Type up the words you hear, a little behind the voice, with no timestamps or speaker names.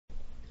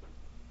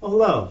Oh,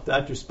 hello,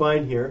 Dr.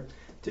 Spine here.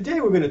 Today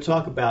we're going to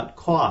talk about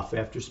cough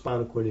after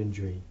spinal cord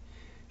injury.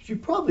 As you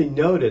probably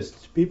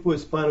noticed, people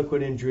with spinal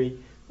cord injury,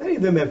 many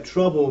of them have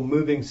trouble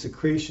moving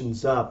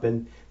secretions up,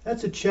 and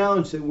that's a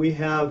challenge that we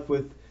have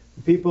with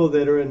people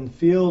that are in the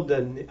field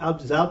and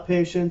as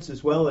outpatients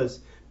as well as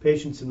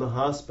patients in the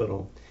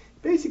hospital.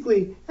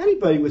 Basically,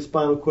 anybody with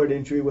spinal cord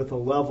injury with a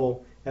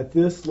level at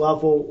this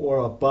level or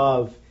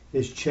above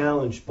is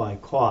challenged by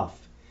cough.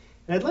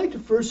 And I'd like to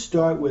first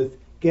start with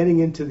getting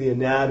into the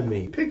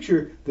anatomy.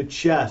 Picture the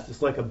chest.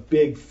 It's like a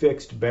big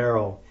fixed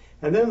barrel.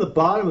 And then on the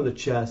bottom of the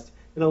chest,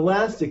 an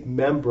elastic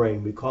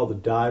membrane we call the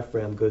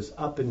diaphragm goes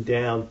up and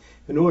down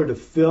in order to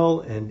fill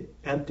and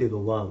empty the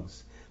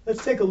lungs.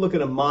 Let's take a look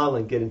at a model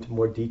and get into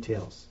more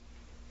details.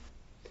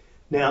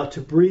 Now, to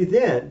breathe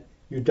in,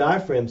 your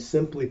diaphragm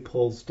simply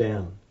pulls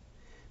down.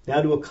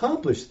 Now, to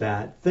accomplish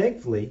that,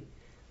 thankfully,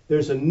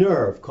 there's a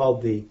nerve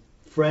called the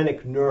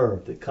phrenic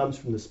nerve that comes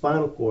from the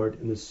spinal cord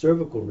in the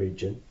cervical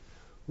region,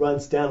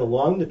 runs down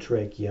along the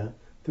trachea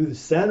through the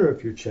center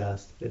of your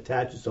chest and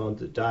attaches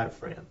onto the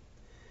diaphragm.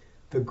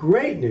 The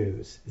great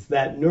news is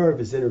that nerve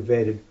is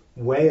innervated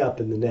way up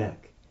in the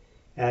neck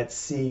at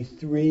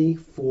C3,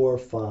 4,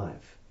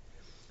 5.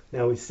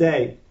 Now we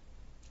say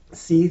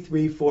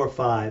C3, 4,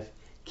 5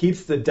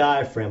 keeps the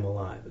diaphragm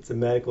alive. It's a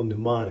medical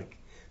mnemonic,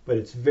 but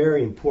it's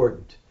very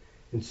important.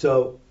 And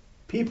so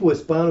people with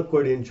spinal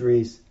cord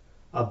injuries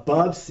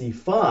above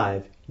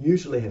C5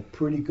 usually have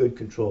pretty good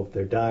control of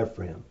their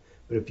diaphragm.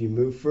 But if you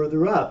move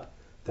further up,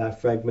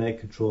 diaphragmatic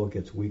control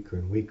gets weaker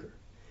and weaker.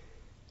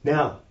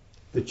 Now,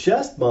 the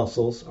chest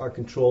muscles are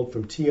controlled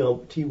from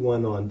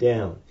T1 on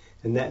down,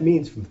 and that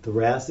means from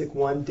thoracic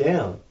 1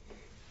 down.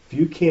 If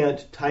you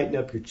can't tighten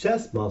up your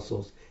chest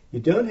muscles, you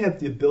don't have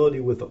the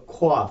ability with a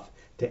cough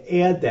to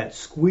add that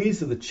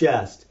squeeze of the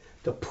chest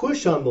to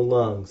push on the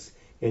lungs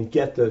and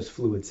get those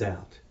fluids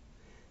out.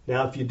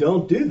 Now, if you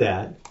don't do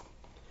that,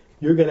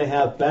 you're going to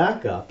have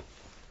backup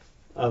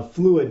of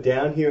fluid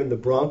down here in the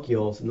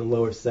bronchioles and the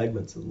lower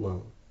segments of the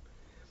lung.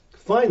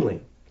 Finally,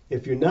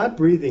 if you're not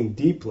breathing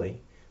deeply,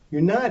 you're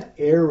not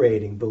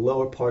aerating the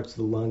lower parts of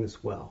the lung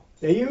as well.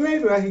 Now, you may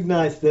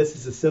recognize this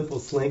as a simple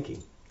slinky.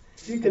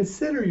 If you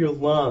consider your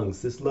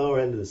lungs, this lower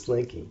end of the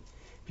slinky,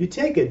 if you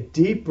take a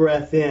deep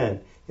breath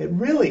in, it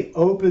really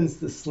opens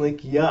the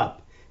slinky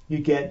up. You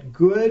get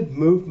good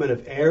movement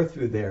of air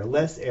through there,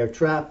 less air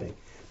trapping.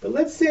 But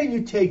let's say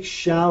you take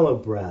shallow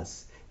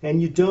breaths and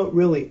you don't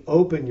really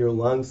open your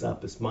lungs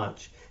up as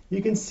much.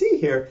 You can see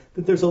here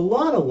that there's a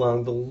lot of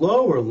lung, the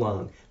lower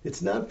lung,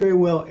 that's not very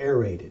well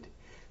aerated.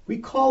 We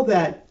call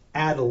that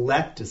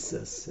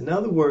atelectasis. In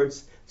other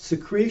words,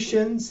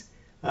 secretions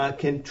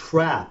can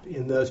trap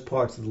in those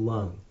parts of the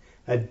lung.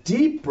 A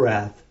deep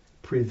breath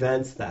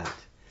prevents that.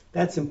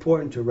 That's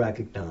important to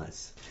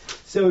recognize.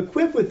 So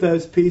equipped with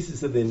those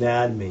pieces of the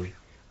anatomy,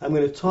 I'm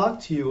going to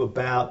talk to you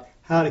about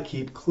how to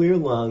keep clear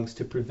lungs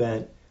to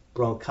prevent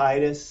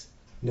bronchitis,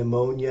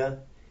 pneumonia,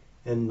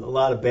 and a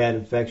lot of bad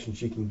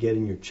infections you can get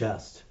in your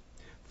chest.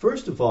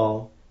 First of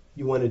all,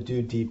 you want to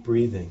do deep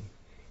breathing.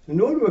 In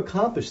order to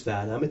accomplish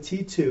that, I'm a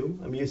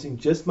T2, I'm using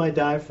just my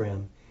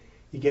diaphragm.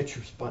 You get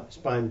your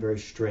spine very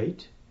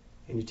straight,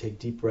 and you take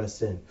deep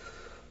breaths in.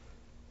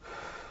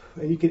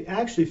 And you can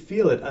actually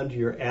feel it under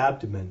your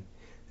abdomen.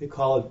 They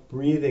call it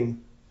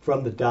breathing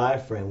from the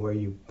diaphragm, where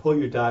you pull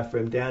your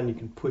diaphragm down and you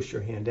can push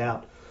your hand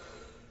out.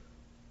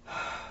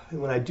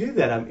 And when I do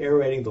that, I'm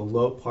aerating the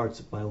low parts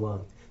of my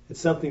lung.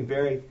 It's something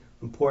very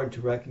important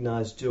to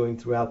recognize doing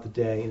throughout the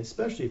day, and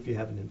especially if you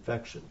have an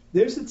infection.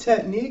 There's a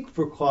technique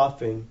for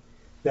coughing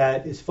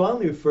that is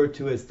fondly referred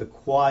to as the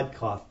quad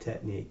cough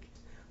technique.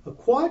 A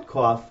quad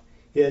cough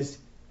is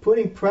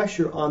putting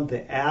pressure on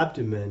the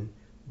abdomen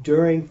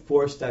during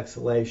forced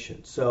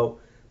exhalation. So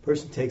a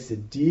person takes a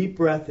deep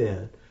breath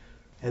in,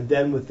 and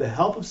then with the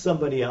help of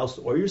somebody else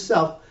or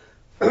yourself,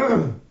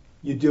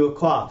 you do a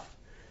cough.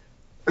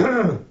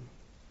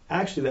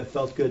 Actually, that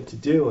felt good to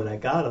do, and I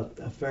got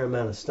a fair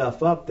amount of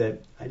stuff up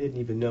that I didn't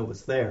even know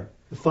was there.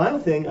 The final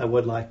thing I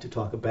would like to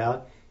talk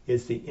about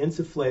is the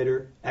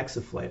Insufflator,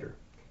 Exsufflator.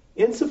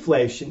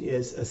 Insufflation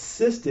is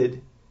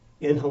assisted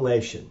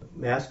inhalation.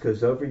 Mask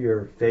goes over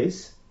your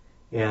face,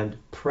 and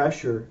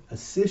pressure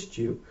assists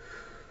you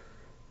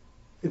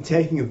in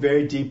taking a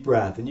very deep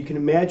breath. And you can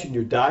imagine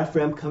your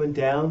diaphragm coming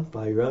down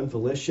by your own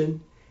volition,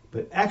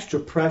 but extra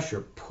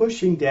pressure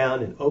pushing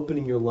down and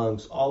opening your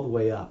lungs all the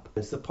way up.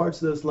 As the parts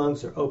of those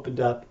lungs are opened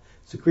up,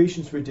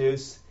 secretions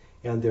reduce,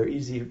 and they're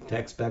easy to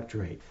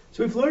expectorate.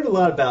 So we've learned a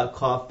lot about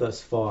cough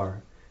thus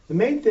far. The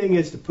main thing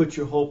is to put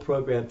your whole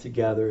program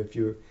together. If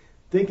you're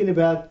thinking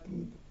about,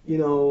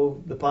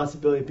 the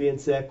possibility of being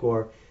sick,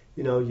 or,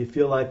 you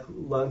feel like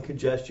lung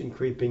congestion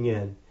creeping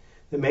in,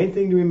 the main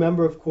thing to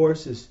remember, of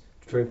course, is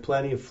to drink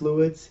plenty of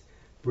fluids,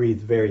 breathe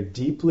very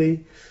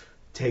deeply,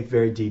 take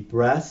very deep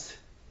breaths.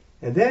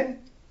 And then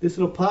this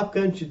little pop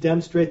gun should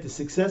demonstrate the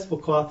successful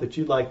cough that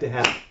you'd like to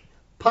have.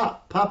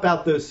 Pop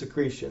out those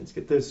secretions.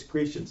 Get those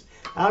secretions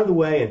out of the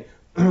way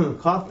and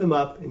cough them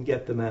up and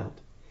get them out.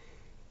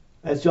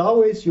 As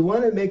always, you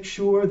want to make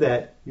sure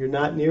that you're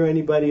not near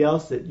anybody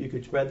else that you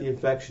could spread the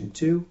infection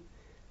to.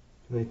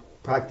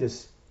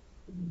 Practice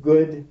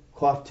good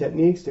cough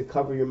techniques to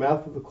cover your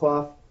mouth with a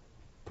cough,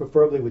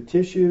 preferably with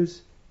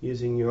tissues.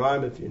 Using your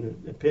arm if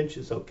a pinch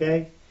is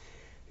okay.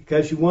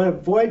 Because you want to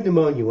avoid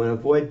pneumonia, you want to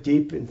avoid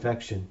deep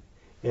infection.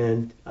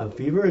 And a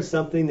fever is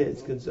something that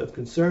is of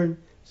concern,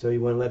 so you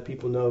want to let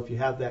people know if you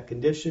have that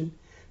condition.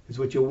 Because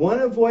what you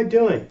want to avoid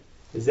doing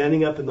is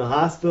ending up in the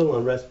hospital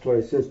on respiratory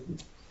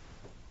assistance.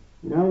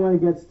 You don't want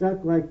to get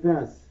stuck like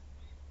this.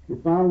 If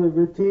you follow the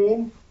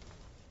routine,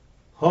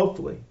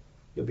 hopefully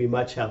you'll be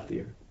much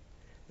healthier.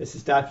 This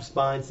is Dr.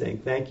 Spine saying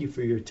thank you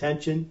for your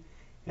attention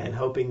and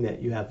hoping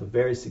that you have a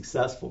very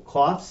successful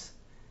coughs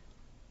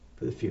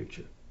for the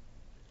future.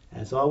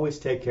 As always,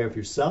 take care of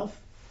yourself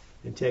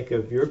and take care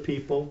of your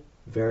people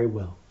very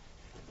well.